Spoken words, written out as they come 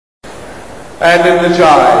And in the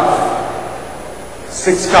Jive,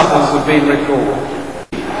 6 couples have been recalled.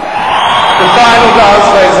 The final dance,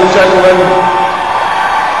 ladies and gentlemen.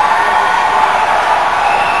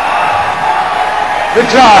 The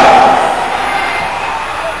Jive.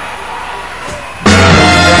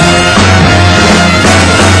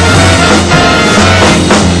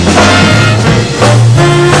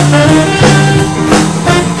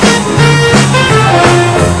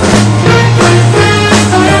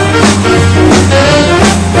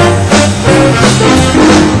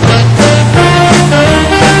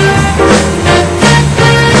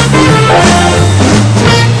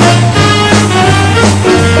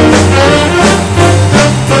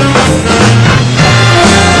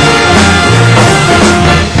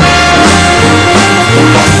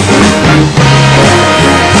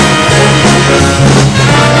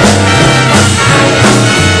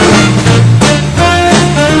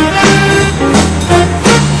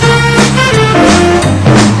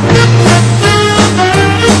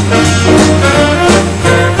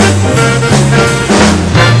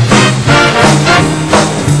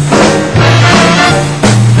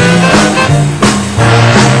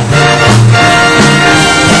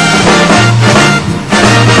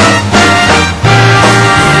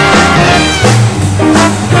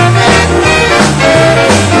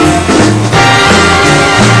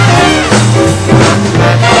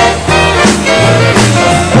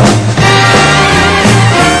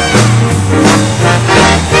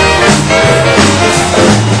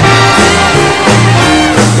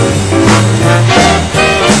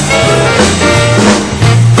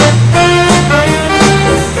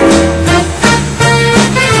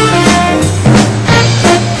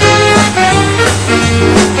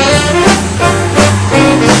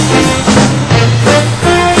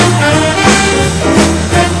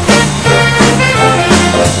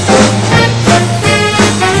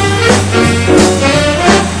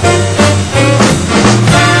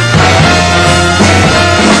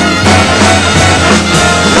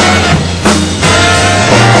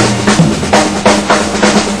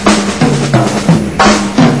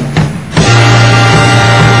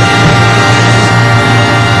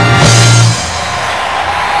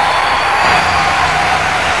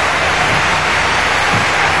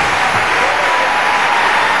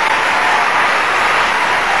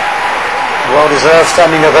 Well-deserved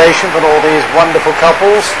standing ovation for all these wonderful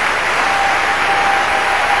couples.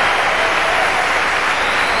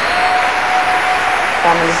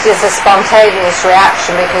 It's just a spontaneous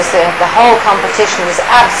reaction because the whole competition was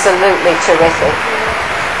absolutely terrific.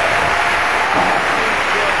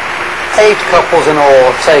 8 couples in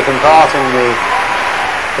all have taken part in the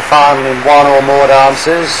final in 1 or more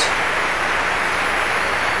dances.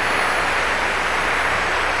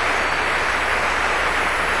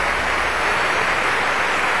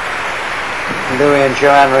 Louis and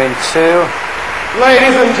Joanne are in 2.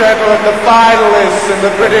 Ladies and gentlemen, the finalists in the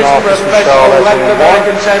British Professional Latin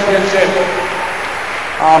American Championship.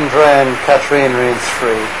 Andre and Katrina are in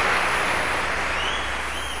 3.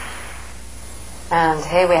 And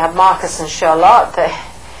here we have Marcus and Charlotte.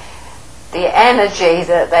 The energy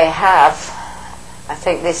that they have, I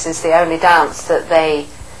think this is the only dance that they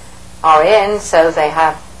are in, so they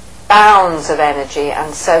have bounds of energy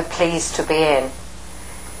and so pleased to be in.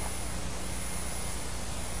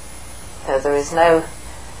 So there is no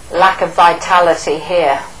lack of vitality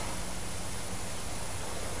here,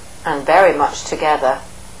 and very much together.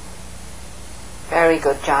 Very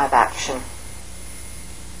good jive action.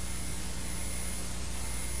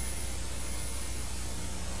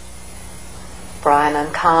 Brian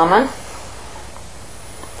and Carmen.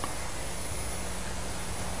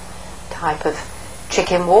 Type of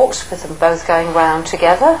chicken walks with them both going round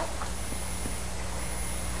together.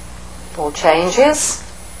 All changes.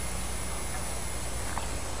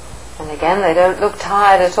 And again, they don't look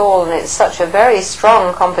tired at all, and it's such a very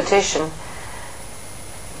strong competition.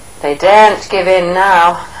 They daren't give in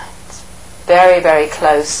now. It's very, very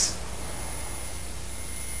close.